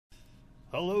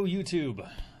Hello YouTube!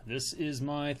 This is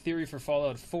my theory for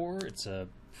Fallout 4. It's a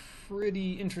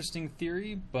pretty interesting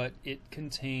theory, but it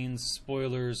contains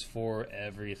spoilers for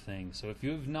everything. So if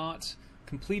you have not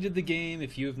completed the game,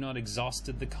 if you have not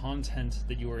exhausted the content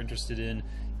that you are interested in,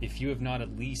 if you have not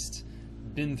at least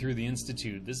been through the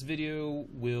Institute, this video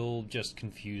will just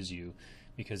confuse you,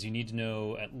 because you need to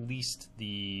know at least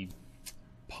the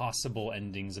possible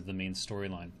endings of the main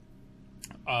storyline.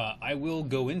 I will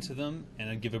go into them and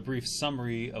I'll give a brief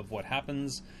summary of what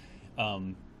happens.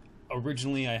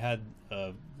 Originally I had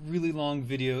a really long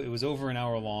video. It was over an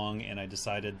hour long, and I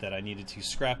decided that I needed to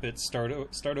scrap it, start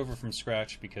over from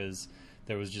scratch, because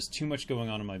there was just too much going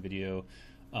on in my video.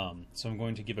 So I'm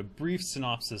going to give a brief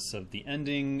synopsis of the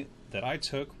ending that I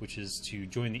took, which is to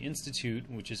join the Institute,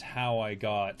 which is how I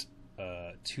got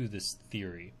to this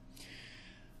theory.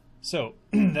 So,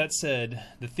 that said,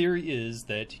 the theory is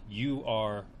that you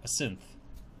are a synth,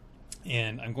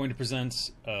 and I'm going to present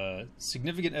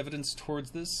significant evidence towards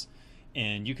this,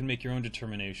 and you can make your own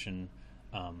determination,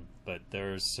 but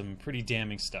there's some pretty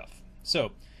damning stuff.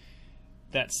 So,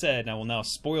 that said, I will now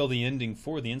spoil the ending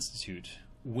for the Institute.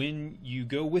 When you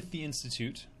go with the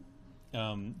Institute,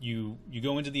 you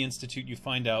go into the Institute, you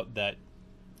find out that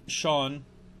Shaun,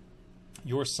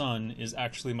 your son, is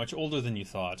actually much older than you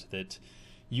thought, that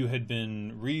you had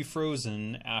been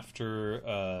refrozen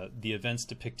after the events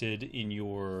depicted in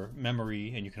your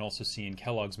memory, and you can also see in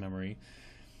Kellogg's memory,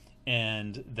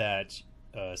 and that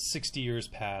 60 years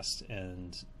passed,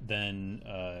 and then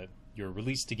you're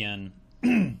released again,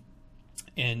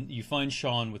 and you find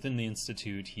Shaun within the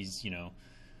Institute. He's, you know,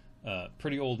 a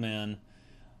pretty old man,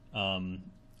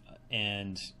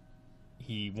 and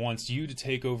he wants you to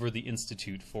take over the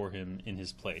Institute for him in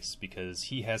his place, because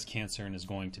he has cancer and is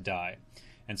going to die.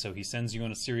 And so he sends you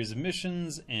on a series of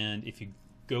missions, and if you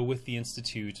go with the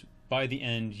Institute, by the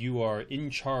end you are in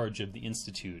charge of the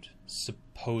Institute,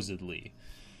 supposedly.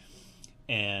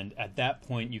 And at that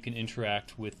point you can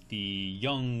interact with the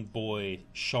young boy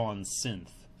Shaun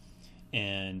Synth.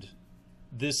 And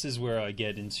this is where I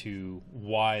get into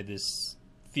why this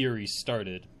theory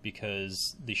started,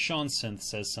 because the Shaun Synth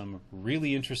says some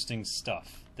really interesting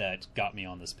stuff that got me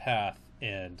on this path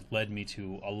and led me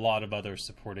to a lot of other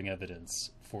supporting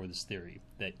evidence for this theory,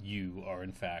 that you are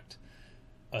in fact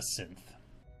a synth.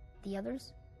 The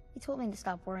others? They told me to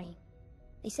stop worrying.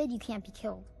 They said you can't be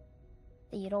killed,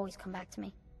 that you'd always come back to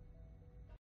me.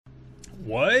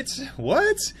 What?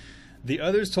 What? The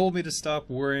others told me to stop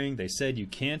worrying. They said you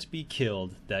can't be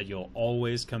killed, that you'll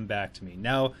always come back to me.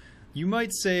 Now, you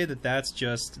might say that that's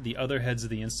just the other heads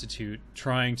of the Institute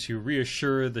trying to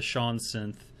reassure the Shaun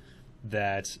Synth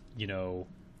that, you know,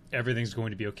 everything's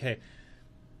going to be okay.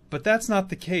 But that's not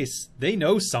the case. They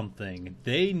know something.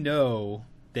 They know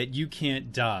that you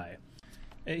can't die.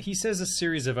 He says a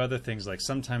series of other things, like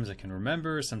sometimes I can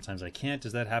remember, sometimes I can't.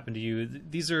 Does that happen to you?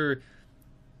 These are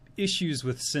issues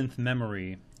with synth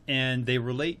memory, and they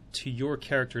relate to your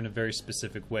character in a very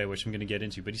specific way, which I'm going to get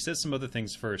into. But he says some other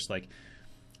things first, like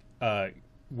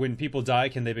when people die,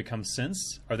 can they become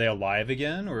synths? Are they alive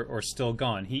again, or still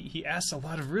gone? He asks a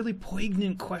lot of really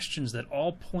poignant questions that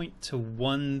all point to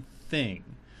one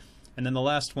thing. And then the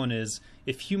last one is,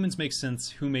 if humans make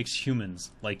synths, who makes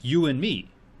humans? Like you and me.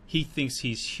 He thinks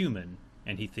he's human,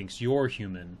 and he thinks you're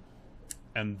human.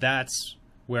 And that's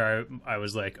where I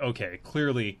was like, okay,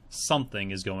 clearly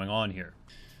something is going on here.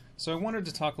 So I wanted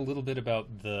to talk a little bit about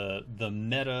the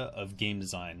meta of game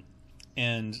design.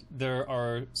 And there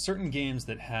are certain games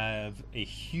that have a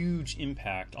huge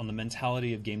impact on the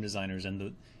mentality of game designers,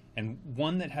 and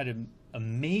one that had a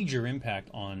major impact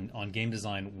on game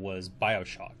design was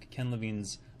BioShock, Ken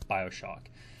Levine's BioShock.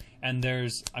 And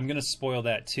I'm going to spoil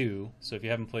that too, so if you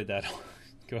haven't played that,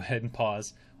 go ahead and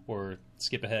pause or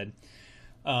skip ahead.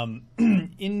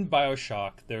 In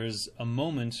BioShock, there's a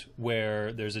moment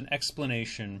where there's an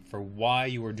explanation for why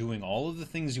you are doing all of the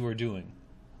things you are doing.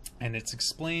 And it's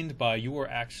explained by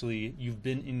you've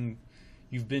been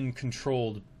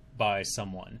controlled by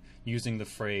someone, using the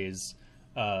phrase,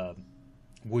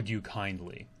 would you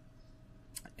kindly?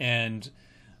 And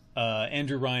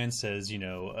Andrew Ryan says, you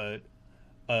know,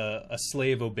 a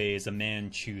slave obeys, a man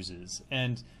chooses.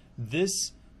 And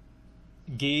this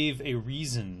gave a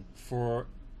reason for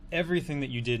everything that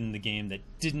you did in the game that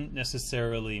didn't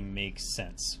necessarily make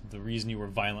sense. The reason you were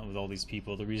violent with all these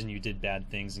people, the reason you did bad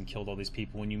things and killed all these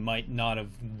people when you might not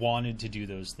have wanted to do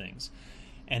those things.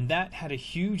 And that had a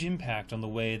huge impact on the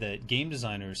way that game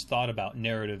designers thought about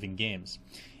narrative in games.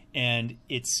 And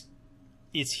it's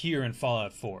here in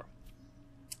Fallout 4.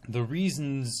 The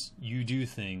reasons you do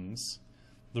things,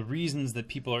 the reasons that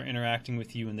people are interacting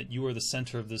with you and that you are the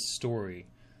center of this story,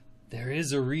 there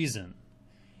is a reason.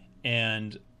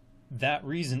 And that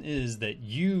reason is that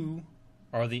you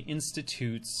are the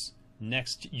Institute's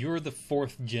you're the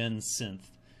 4th gen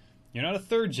synth. You're not a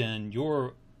 3rd gen,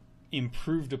 you're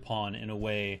improved upon in a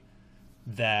way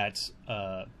that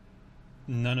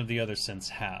none of the other synths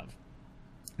have.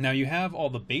 Now you have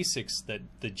all the basics that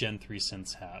the Gen 3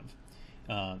 synths have.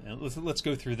 And let's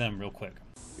go through them real quick.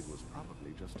 It was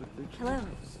probably just a glitch. Hello.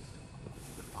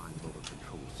 The fine motor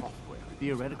control software.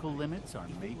 Theoretical limits are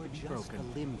made to be Just broken.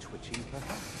 a limb twitching,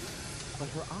 perhaps. But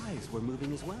her eyes were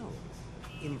moving as well.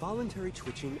 Involuntary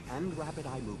twitching and rapid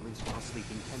eye movements while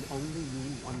sleeping can only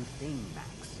mean one thing,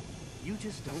 Max. You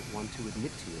just don't want to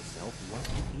admit to yourself what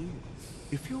it is.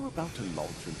 If you're about to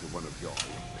launch into one of your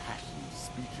impassioned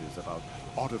speeches about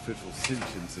artificial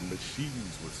sentience and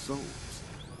machines with souls,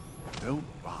 don't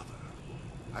bother.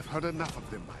 I've heard enough of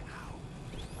them by now.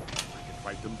 I can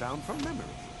write them down from memory.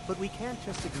 But we can't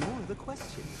just ignore the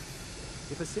question.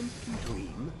 If a synth can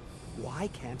dream, why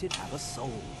can't it have a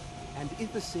soul? And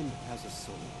if a synth has a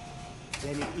soul,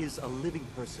 then it is a living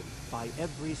person by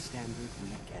every standard we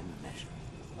can measure.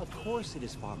 Of course it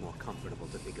is far more comfortable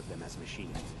to think of them as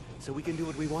machines, so we can do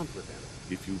what we want with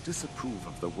them. If you disapprove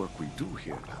of the work we do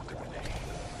here, Dr. Renee,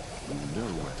 you know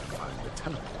where to find the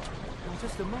teleporter. Now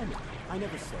just a moment. I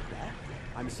never said that.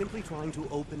 I'm simply trying to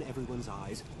open everyone's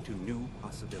eyes to new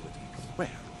possibilities. Well,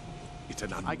 it's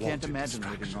an unwanted I can't imagine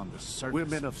living distraction. on the surface. We're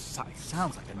men of science.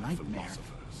 Sounds like a not nightmare.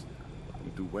 Philosophers.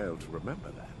 We do well to remember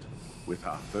that. With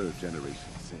our 3rd generation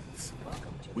synths,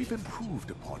 we've improved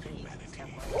upon humanity.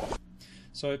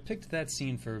 So I picked that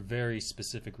scene for a very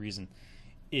specific reason.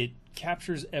 It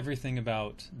captures everything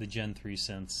about the Gen 3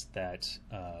 synths that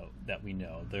we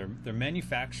know. They're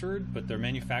manufactured, but they're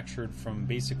manufactured from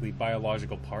basically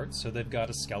biological parts. So they've got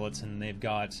a skeleton, they've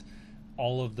got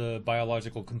all of the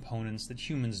biological components that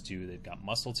humans do. They've got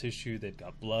muscle tissue, they've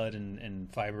got blood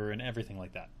and fiber and everything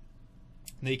like that.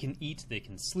 They can eat, they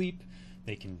can sleep,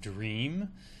 they can dream,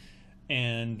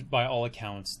 and by all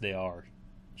accounts, they are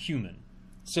human.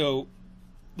 So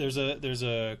there's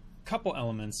a couple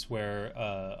elements where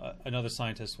another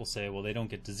scientist will say, well, they don't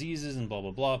get diseases and blah,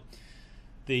 blah, blah.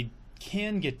 They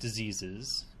can get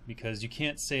diseases because you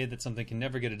can't say that something can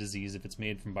never get a disease if it's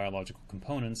made from biological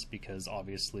components, because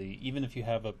obviously even if you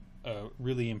have a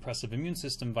really impressive immune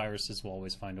system, viruses will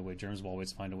always find a way, germs will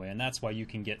always find a way, and that's why you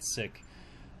can get sick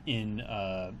in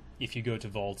if you go to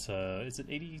Vault, is it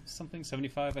 80 something,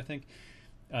 75 I think,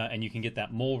 and you can get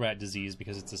that mole rat disease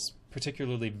because it's a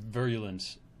particularly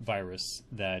virulent virus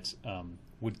that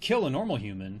would kill a normal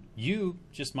human. You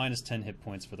just minus 10 hit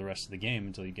points for the rest of the game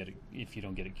until you get it, if you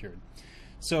don't get it cured.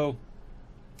 So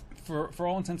for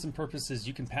all intents and purposes,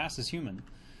 you can pass as human,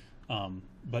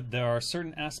 but there are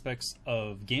certain aspects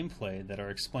of gameplay that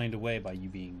are explained away by you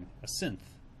being a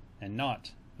synth and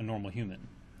not a normal human.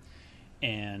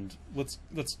 And let's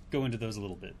go into those a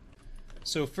little bit.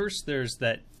 So first there's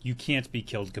that you can't be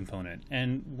killed component.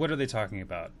 And what are they talking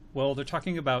about? Well, they're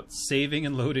talking about saving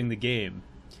and loading the game.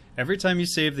 Every time you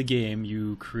save the game,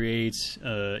 you create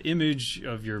an image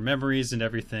of your memories and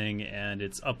everything, and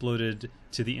it's uploaded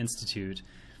to the Institute.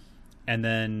 And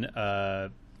then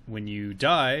when you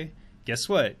die, guess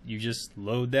what? You just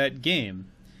load that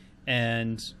game,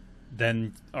 and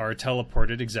then are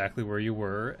teleported exactly where you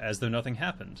were as though nothing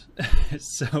happened.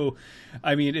 So,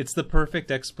 I mean, it's the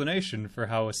perfect explanation for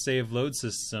how a save load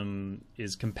system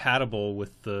is compatible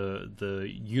with the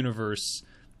universe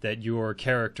that your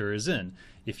character is in.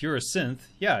 If you're a synth,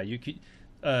 yeah, you could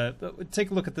take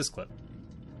a look at this clip.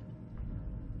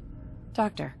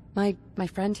 Doctor, my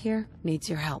friend here needs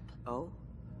your help. Oh?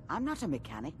 I'm not a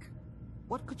mechanic.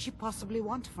 What could she possibly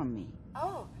want from me?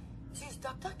 Oh, this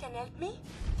doctor can help me?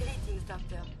 Greetings,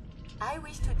 doctor. I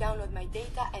wish to download my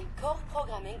data and core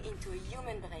programming into a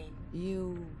human brain.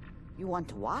 You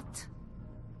want what?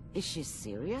 Is she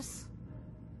serious?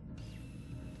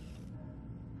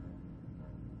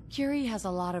 Curie has a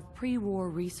lot of pre-war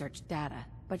research data,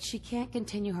 but she can't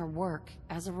continue her work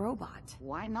as a robot.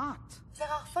 Why not? There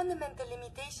are fundamental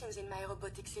limitations in my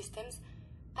robotic systems.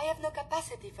 I have no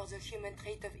capacity for the human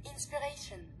trait of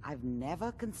inspiration. I've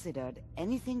never considered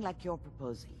anything like you're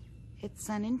proposing. It's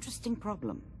an interesting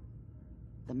problem.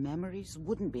 The memories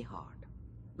wouldn't be hard.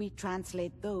 We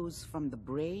translate those from the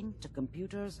brain to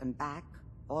computers and back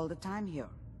all the time here.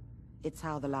 It's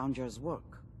how the loungers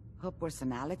work. Her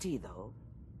personality, though,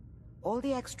 all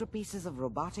the extra pieces of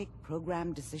robotic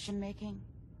programmed decision-making,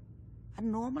 a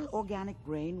normal organic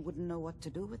brain wouldn't know what to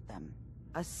do with them.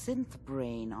 A synth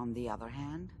brain, on the other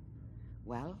hand,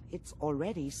 well, it's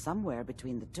already somewhere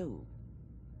between the two.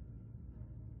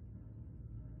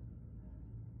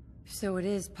 So it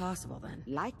is possible, then?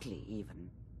 Likely, even.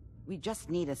 We just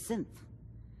need a synth.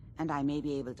 and I may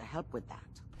be able to help with that.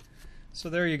 So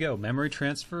there you go. Memory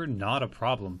transfer, not a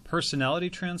problem. Personality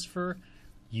transfer,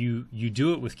 you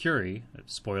do it with Curie,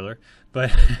 spoiler,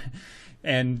 but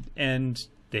and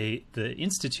the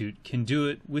Institute can do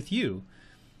it with you.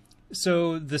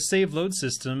 So the save load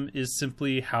system is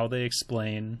simply how they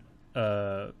explain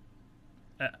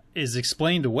is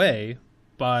explained away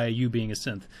by you being a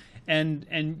synth,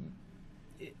 and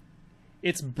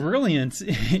it's brilliant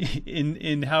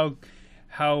in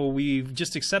how we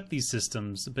just accept these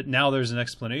systems, but now there's an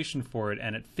explanation for it,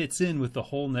 and it fits in with the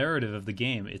whole narrative of the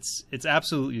game. It's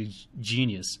absolutely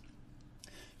genius.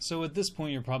 So at this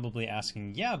point, you're probably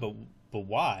asking, yeah, but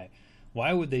why?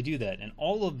 Why would they do that? And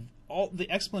all the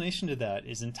explanation to that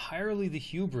is entirely the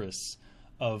hubris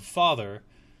of Father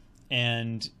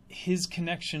and his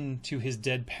connection to his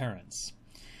dead parents.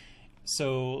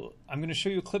 So I'm going to show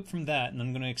you a clip from that, and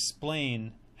I'm going to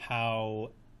explain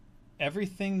how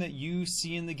everything that you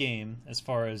see in the game, as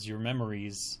far as your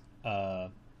memories,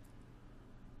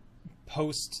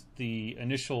 post the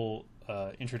initial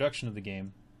introduction of the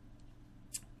game,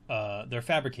 they're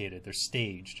fabricated, they're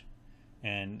staged,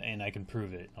 and I can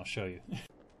prove it. I'll show you.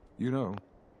 You know,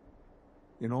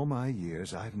 in all my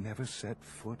years, I've never set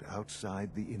foot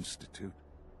outside the Institute.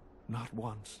 Not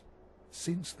once.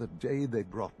 Since the day they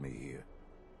brought me here.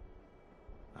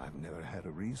 I've never had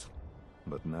a reason.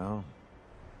 But now,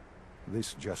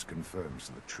 this just confirms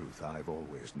the truth I've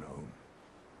always known.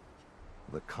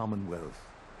 The Commonwealth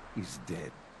is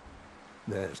dead.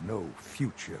 There's no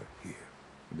future here.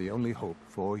 The only hope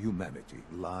for humanity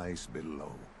lies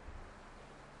below.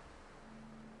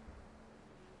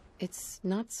 It's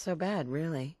not so bad,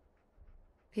 really.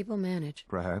 People manage.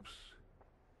 Perhaps.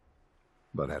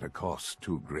 But at a cost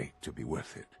too great to be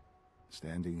worth it.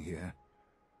 Standing here,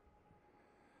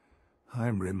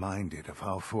 I'm reminded of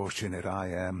how fortunate I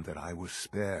am that I was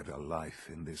spared a life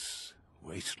in this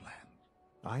wasteland.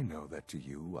 I know that to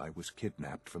you, I was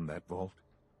kidnapped from that vault.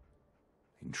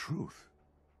 In truth,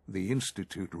 the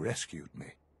Institute rescued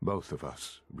me. Both of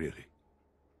us, really.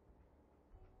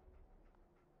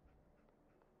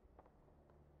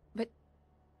 But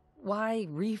why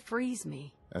refreeze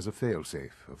me? As a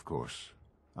failsafe, of course.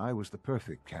 I was the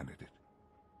perfect candidate.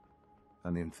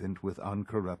 An infant with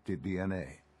uncorrupted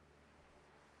DNA.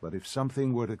 But if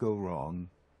something were to go wrong,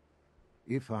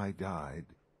 if I died,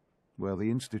 well,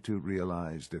 the Institute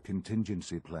realized a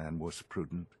contingency plan was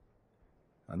prudent.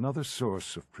 Another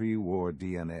source of pre-war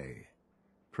DNA,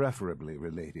 preferably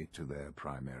related to their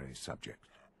primary subject.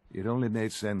 It only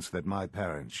made sense that my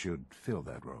parents should fill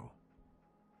that role.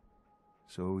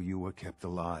 So you were kept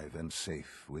alive and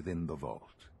safe within the vault.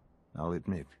 I'll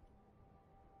admit,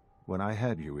 when I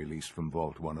had you released from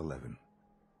Vault 111,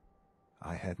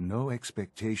 I had no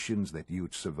expectations that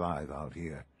you'd survive out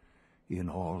here in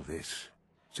all this.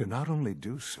 To not only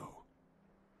do so,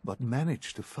 but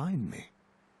manage to find me.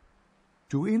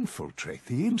 To infiltrate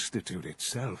the Institute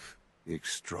itself.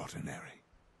 Extraordinary.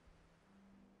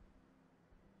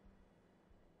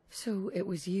 So it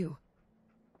was you.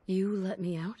 You let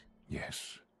me out?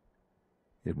 Yes.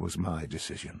 It was my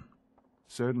decision.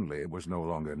 Certainly it was no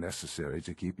longer necessary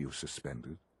to keep you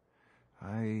suspended.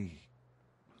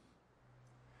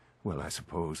 Well, I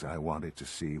suppose I wanted to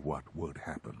see what would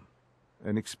happen.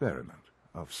 An experiment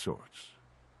of sorts.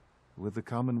 Would the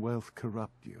Commonwealth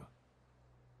corrupt you,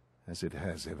 as it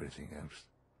has everything else?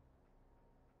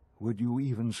 Would you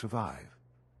even survive?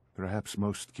 Perhaps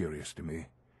most curious to me,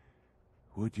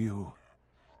 would you,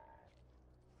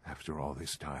 after all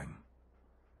this time,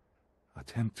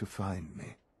 attempt to find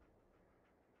me?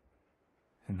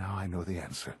 And now I know the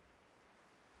answer.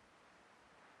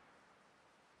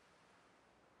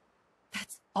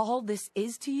 That's all this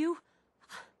is to you?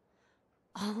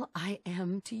 All I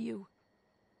am to you?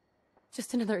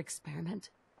 Just another experiment?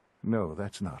 No,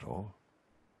 that's not all.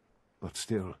 But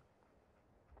still,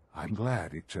 I'm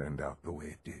glad it turned out the way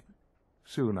it did.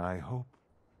 Soon, I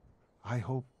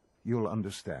hope you'll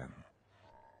understand.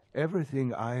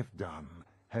 Everything I've done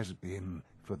has been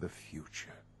for the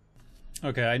future.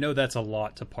 Okay, I know that's a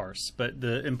lot to parse, but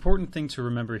the important thing to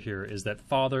remember here is that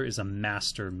Father is a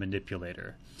master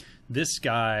manipulator. This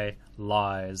guy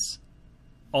lies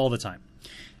all the time.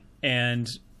 And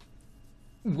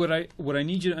what I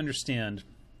need you to understand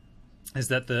is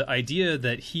that the idea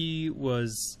that he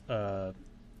was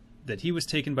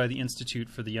taken by the Institute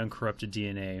for the uncorrupted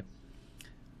DNA,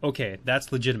 okay,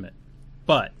 that's legitimate.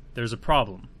 But there's a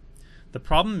problem. The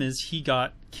problem is he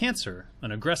got cancer,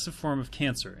 an aggressive form of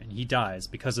cancer, and he dies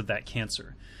because of that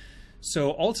cancer.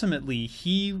 So ultimately,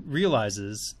 he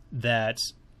realizes that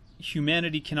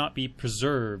humanity cannot be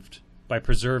preserved by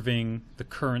preserving the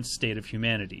current state of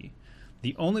humanity.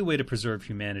 The only way to preserve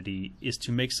humanity is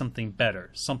to make something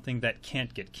better, something that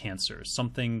can't get cancer,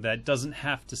 something that doesn't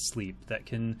have to sleep, that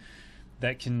can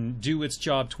do its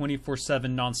job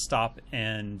 24/7 nonstop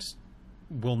and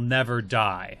will never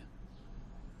die.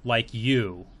 Like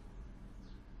you.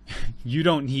 You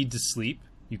don't need to sleep.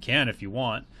 You can if you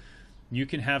want. You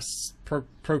can have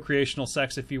procreational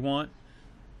sex if you want.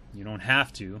 You don't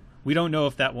have to. We don't know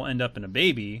if that will end up in a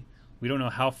baby. We don't know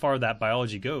how far that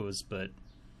biology goes, but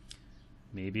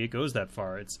maybe it goes that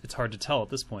far. It's hard to tell at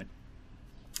this point.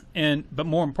 But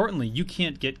more importantly, you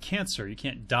can't get cancer. You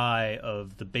can't die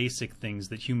of the basic things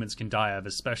that humans can die of,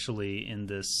 especially in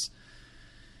this,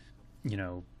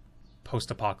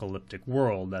 post-apocalyptic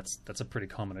world. That's a pretty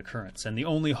common occurrence. And the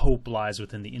only hope lies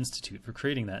within the Institute for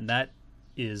creating that, and that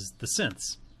is the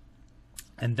synths.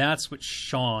 And that's what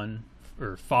Shaun,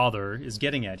 or Father, is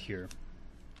getting at here.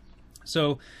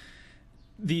 So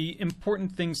the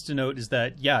important things to note is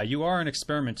that, yeah, you are an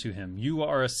experiment to him. You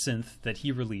are a synth that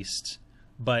he released,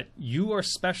 but you are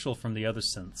special from the other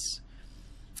synths.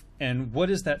 And what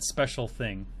is that special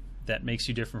thing that makes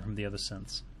you different from the other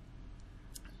synths?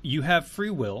 You have free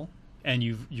will, and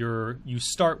you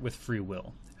start with free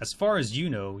will. As far as you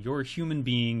know, you're a human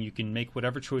being. You can make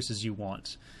whatever choices you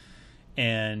want.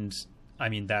 And, I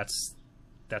mean, that's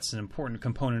an important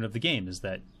component of the game, is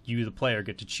that you, the player,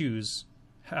 get to choose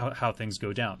how things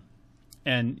go down.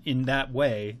 And in that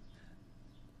way,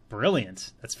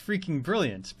 brilliant. That's freaking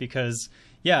brilliant, because,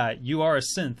 yeah, you are a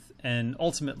synth, and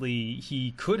ultimately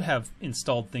he could have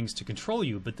installed things to control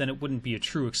you, but then it wouldn't be a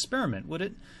true experiment, would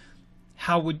it?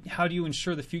 How do you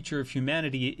ensure the future of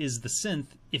humanity is the synth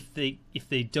if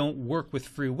they don't work with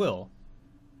free will,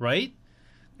 right?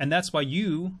 And that's why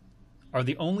you are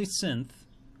the only synth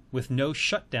with no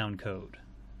shutdown code.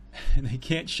 They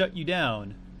can't shut you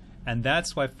down, and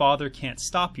that's why Father can't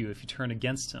stop you if you turn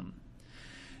against him.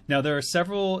 Now, there are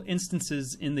several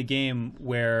instances in the game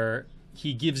where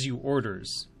he gives you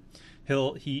orders.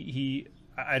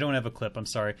 I don't have a clip, I'm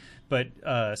sorry, but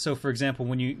so for example,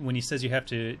 when he says you have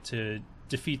to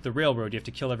defeat the railroad, you have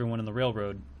to kill everyone in the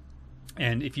railroad,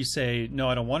 and if you say no,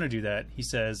 I don't want to do that, he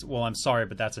says, well, I'm sorry,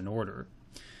 but that's an order.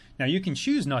 Now, you can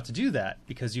choose not to do that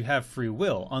because you have free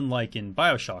will, unlike in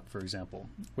BioShock, for example,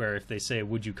 where if they say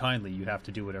would you kindly, you have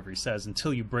to do whatever he says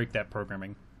until you break that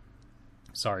programming.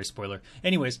 Sorry, spoiler.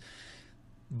 Anyways,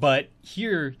 but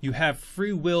here you have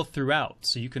free will throughout,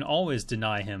 so you can always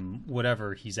deny him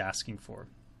whatever he's asking for.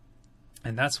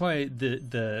 And that's why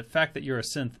the fact that you're a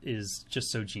synth is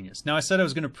just so genius. Now, I said I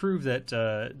was going to prove that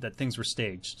that things were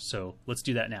staged, so let's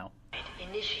do that now.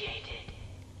 Initiated.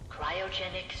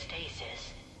 Cryogenic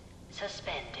stasis.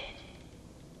 Suspended.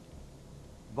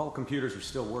 Vault computers are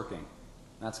still working.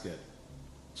 That's good.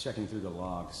 Checking through the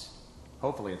logs.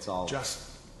 Hopefully it's all...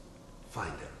 Just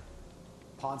find it.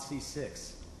 Pod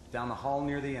C6. Down the hall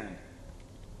near the end.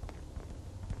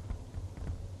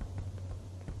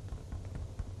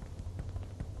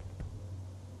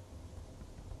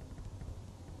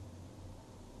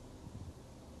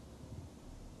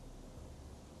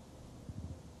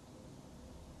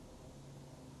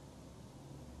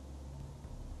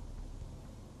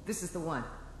 This is the one.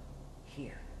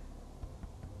 Here.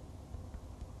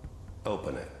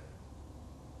 Open it.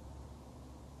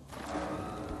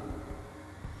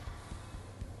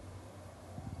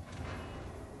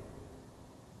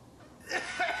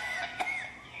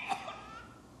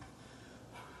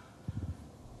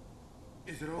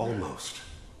 Is it over? Almost.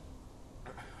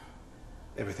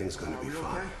 Everything's going to be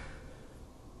fine. Okay?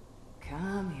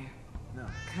 Come here. No.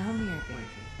 Come here, baby.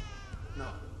 No.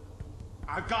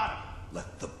 I got him.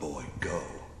 Let the boy go.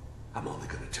 I'm only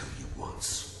going to tell you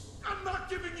once. I'm not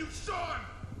giving you Shaun!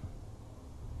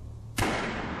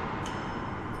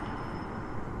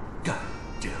 God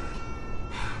damn it.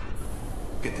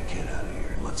 Get the kid out of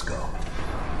here and let's go.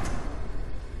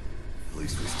 At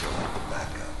least we still have the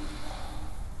backup.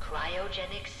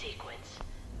 Cryogenic sequence.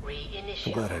 I'm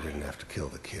Reinitiate. glad I didn't have to kill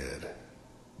the kid.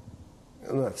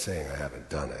 I'm not saying I haven't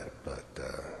done it, but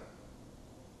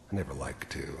I never like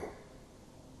to.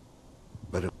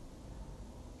 But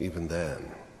even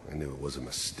then, I knew it was a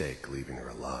mistake leaving her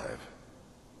alive.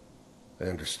 I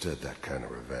understood that kind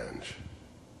of revenge.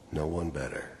 No one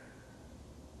better.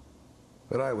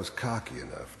 But I was cocky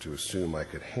enough to assume I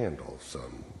could handle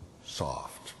some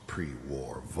soft,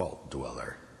 pre-war vault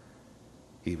dweller,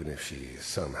 even if she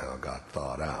somehow got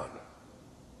thawed out.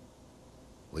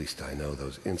 At least I know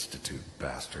those Institute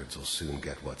bastards will soon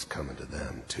get what's coming to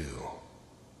them, too.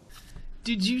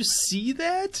 Did you see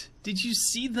that? Did you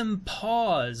see them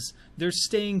pause? They're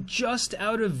staying just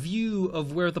out of view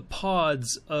of where the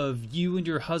pods of you and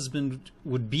your husband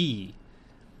would be.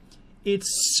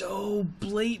 It's so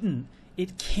blatant.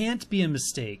 It can't be a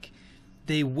mistake.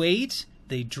 They wait,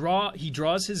 he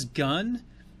draws his gun,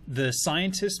 the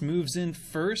scientist moves in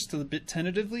first, a bit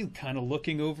tentatively, kind of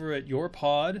looking over at your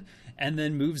pod, and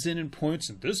then moves in and points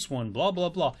at this one, blah, blah,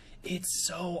 blah. It's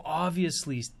so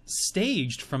obviously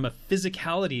staged from a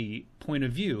physicality point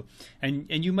of view. And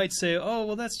you might say, oh,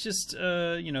 well, that's just,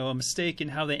 a mistake in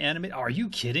how they animate. Are you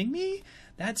kidding me?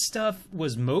 That stuff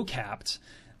was mocapped.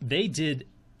 They did,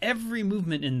 every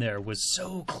movement in there was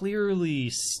so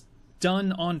clearly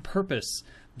done on purpose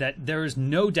that there is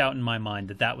no doubt in my mind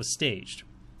that that was staged.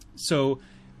 So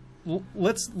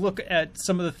let's look at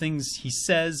some of the things he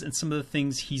says and some of the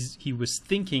things he was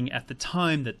thinking at the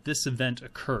time that this event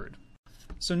occurred.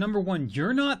 So number one,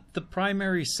 you're not the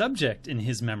primary subject in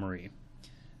his memory.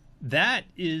 That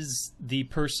is the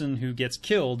person who gets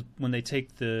killed when they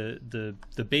take the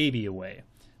baby away.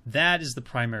 That is the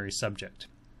primary subject.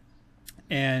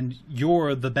 And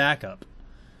you're the backup,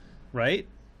 right?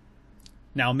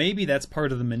 Now, maybe that's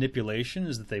part of the manipulation,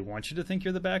 is that they want you to think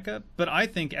you're the backup. But I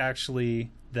think actually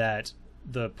that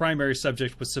the primary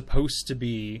subject was supposed to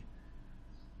be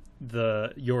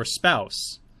your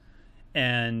spouse.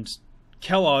 And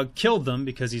Kellogg killed them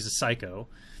because he's a psycho.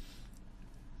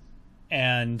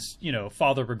 And,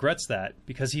 father regrets that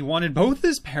because he wanted both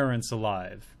his parents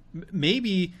alive.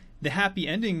 Maybe the happy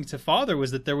ending to father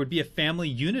was that there would be a family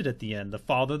unit at the end. The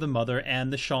father, the mother,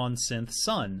 and the Shaun Synth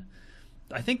son.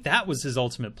 I think that was his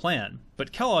ultimate plan,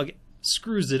 but Kellogg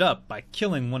screws it up by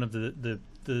killing one of the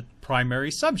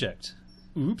primary subject.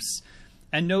 Oops.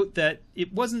 And note that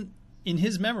it wasn't, in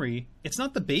his memory, it's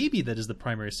not the baby that is the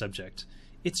primary subject.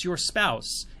 It's your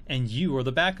spouse, and you are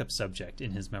the backup subject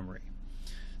in his memory.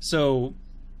 So,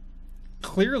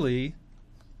 clearly,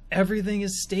 everything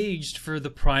is staged for the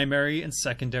primary and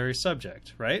secondary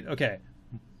subject, right? Okay,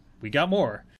 we got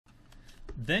more.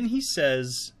 Then he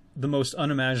says the most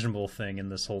unimaginable thing in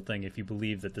this whole thing, if you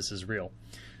believe that this is real.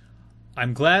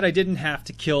 I'm glad I didn't have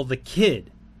to kill the kid.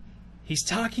 He's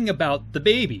talking about the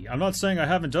baby. I'm not saying I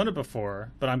haven't done it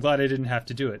before, but I'm glad I didn't have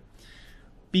to do it.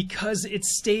 Because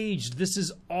it's staged. This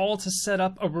is all to set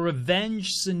up a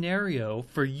revenge scenario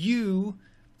for you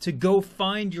to go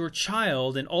find your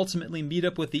child and ultimately meet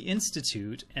up with the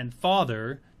Institute and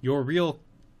father, your real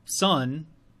son.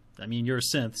 I mean, you're a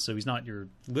synth, so he's not your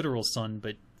literal son,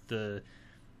 but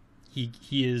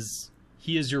he is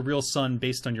your real son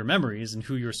based on your memories and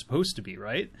who you're supposed to be,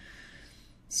 right?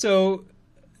 So,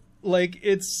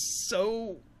 it's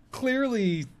so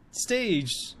clearly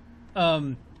staged.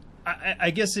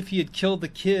 I guess if he had killed the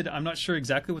kid, I'm not sure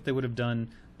exactly what they would have done,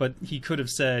 but he could have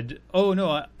said, oh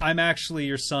no, I'm actually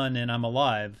your son and I'm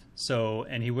alive. So,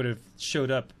 and he would have showed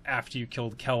up after you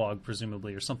killed Kellogg,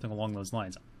 presumably, or something along those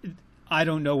lines. I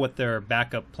don't know what their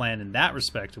backup plan in that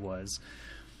respect was,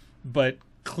 but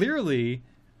clearly,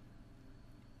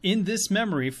 in this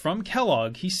memory from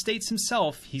Kellogg, he states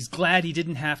himself he's glad he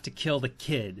didn't have to kill the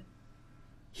kid.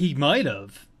 He might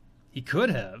have. He could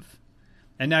have.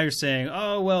 And now you're saying,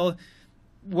 oh, well,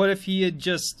 what if he had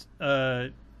just,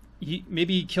 maybe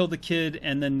he killed the kid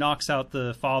and then knocks out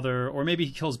the father, or maybe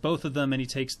he kills both of them and he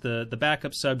takes the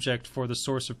backup subject for the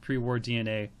source of pre-war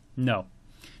DNA. No,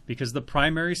 because the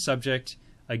primary subject,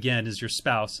 again, is your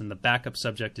spouse and the backup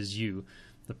subject is you.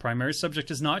 The primary subject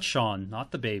is not Shaun,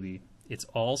 not the baby. It's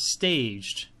all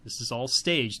staged. This is all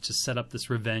staged to set up this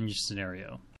revenge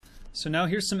scenario. So now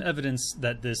here's some evidence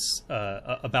that this,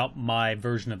 about my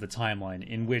version of the timeline,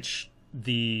 in which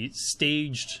the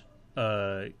staged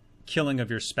killing of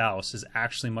your spouse is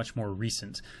actually much more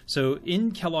recent. So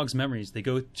in Kellogg's memories, they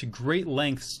go to great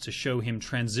lengths to show him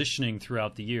transitioning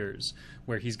throughout the years,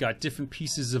 where he's got different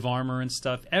pieces of armor and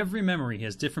stuff. Every memory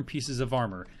has different pieces of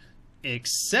armor,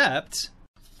 except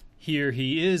here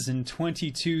he is in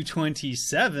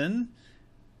 2227,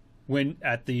 when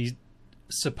at the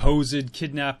supposed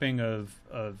kidnapping of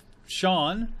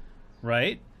Shaun,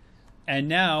 right? And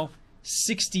now,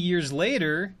 60 years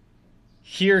later,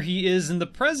 here he is in the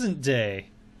present day.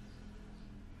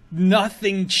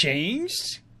 Nothing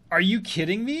changed? Are you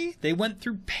kidding me? They went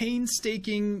through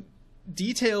painstaking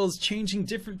details, changing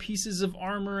different pieces of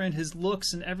armor and his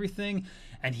looks and everything,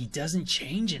 and he doesn't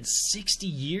change in 60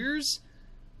 years?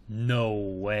 No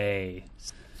way.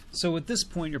 So at this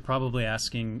point, you're probably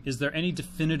asking, is there any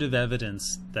definitive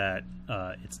evidence that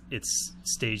it's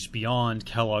staged beyond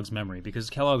Kellogg's memory? Because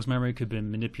Kellogg's memory could have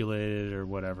been manipulated or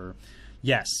whatever.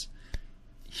 Yes.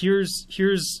 Here's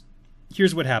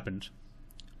what happened.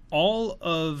 All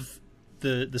of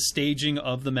the staging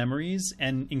of the memories,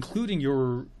 and including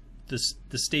the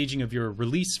staging of your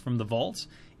release from the vault,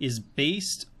 is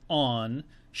based on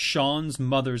Shaun's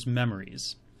mother's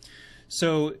memories.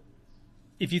 So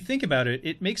if you think about it,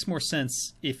 it makes more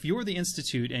sense if you're the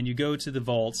Institute and you go to the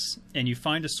vaults and you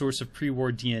find a source of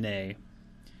pre-war DNA.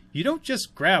 You don't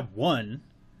just grab one.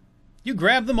 You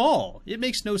grab them all. It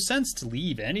makes no sense to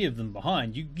leave any of them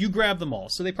behind. You grab them all.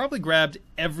 So they probably grabbed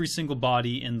every single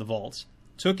body in the vault,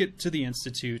 took it to the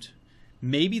Institute.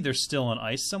 Maybe they're still on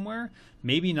ice somewhere.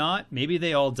 Maybe not. Maybe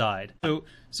they all died.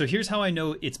 So here's how I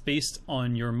know it's based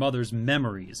on your mother's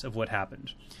memories of what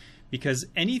happened. Because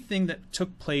anything that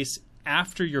took place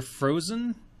after you're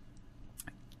frozen,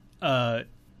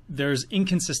 there's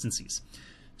inconsistencies.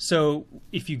 So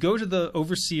if you go to the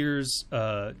Overseer's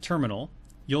terminal,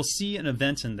 you'll see an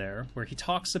event in there where he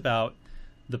talks about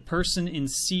the person in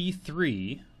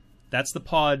C3, that's the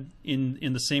pod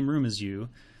in the same room as you,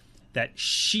 that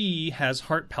she has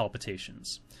heart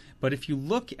palpitations. But if you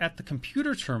look at the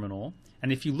computer terminal,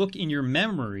 and if you look in your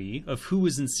memory of who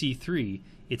is in C3,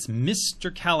 it's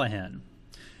Mr. Callahan.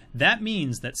 That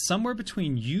means that somewhere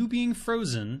between you being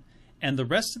frozen and the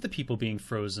rest of the people being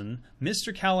frozen,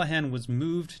 Mr. Callahan was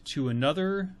moved to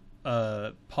another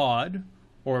pod,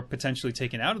 or potentially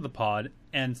taken out of the pod,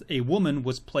 and a woman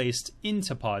was placed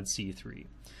into pod C3.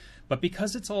 But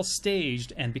because it's all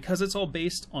staged, and because it's all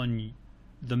based on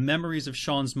the memories of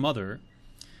Shaun's mother,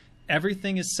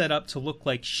 everything is set up to look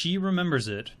like she remembers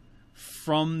it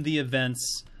from the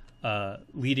events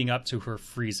leading up to her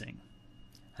freezing.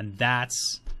 And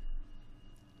that's,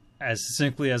 as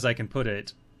succinctly as I can put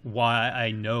it, why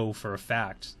I know for a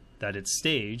fact that it's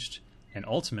staged, and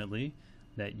ultimately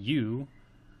that you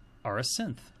are a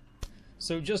synth.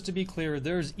 So just to be clear,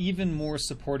 there's even more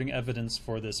supporting evidence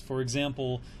for this. For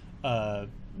example,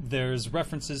 there's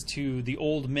references to the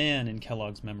old man in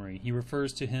Kellogg's memory. He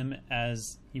refers to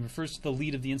the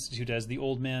lead of the Institute as the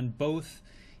old man, both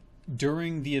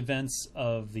during the events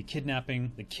of the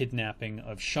kidnapping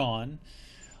of Shaun,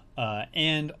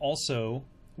 and also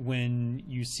when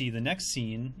you see the next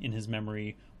scene in his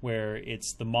memory where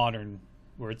it's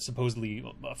where it's supposedly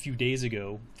a few days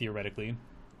ago, theoretically.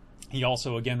 He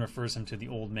also again refers him to the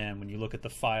old man when you look at the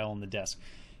file on the desk.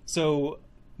 So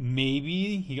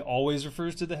maybe he always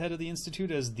refers to the head of the Institute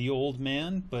as the old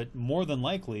man, but more than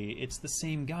likely it's the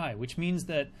same guy, which means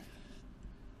that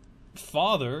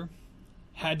Father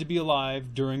had to be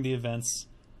alive during the events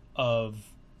of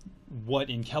what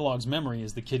in Kellogg's memory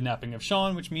is the kidnapping of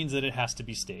Shaun, which means that it has to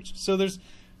be staged. So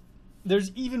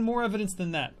there's even more evidence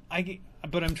than that.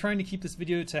 But I'm trying to keep this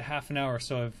video to half an hour,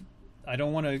 so I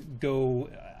don't want to go...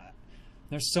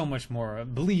 There's so much more.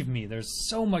 Believe me, there's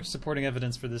so much supporting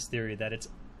evidence for this theory that it's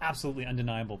absolutely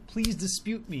undeniable. Please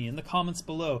dispute me in the comments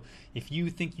below if you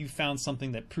think you found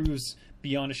something that proves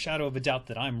beyond a shadow of a doubt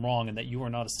that I'm wrong and that you are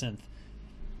not a synth.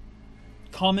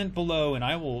 Comment below and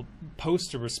I will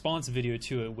post a response video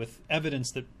to it with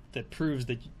evidence that proves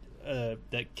that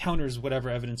that counters whatever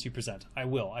evidence you present. I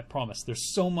will, I promise.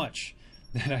 There's so much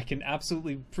that I can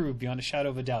absolutely prove beyond a shadow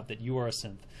of a doubt that you are a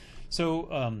synth.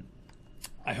 So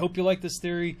I hope you like this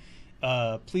theory.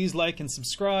 Please like and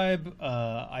subscribe.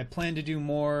 I plan to do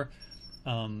more.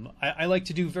 I like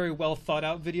to do very well thought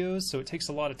out videos, so it takes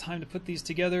a lot of time to put these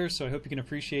together, so I hope you can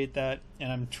appreciate that.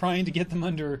 And I'm trying to get them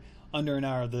under an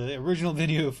hour. The original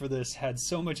video for this had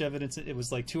so much evidence. It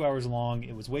was like 2 hours long.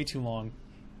 It was way too long.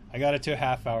 I got it to a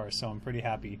half hour, so I'm pretty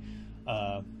happy.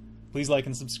 Please like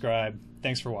and subscribe.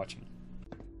 Thanks for watching.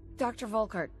 Dr.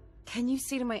 Volkart, can you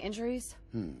see to my injuries?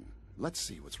 Let's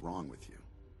see what's wrong with you.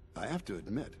 I have to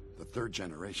admit, the third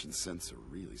generation synths are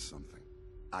really something.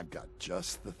 I've got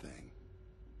just the thing.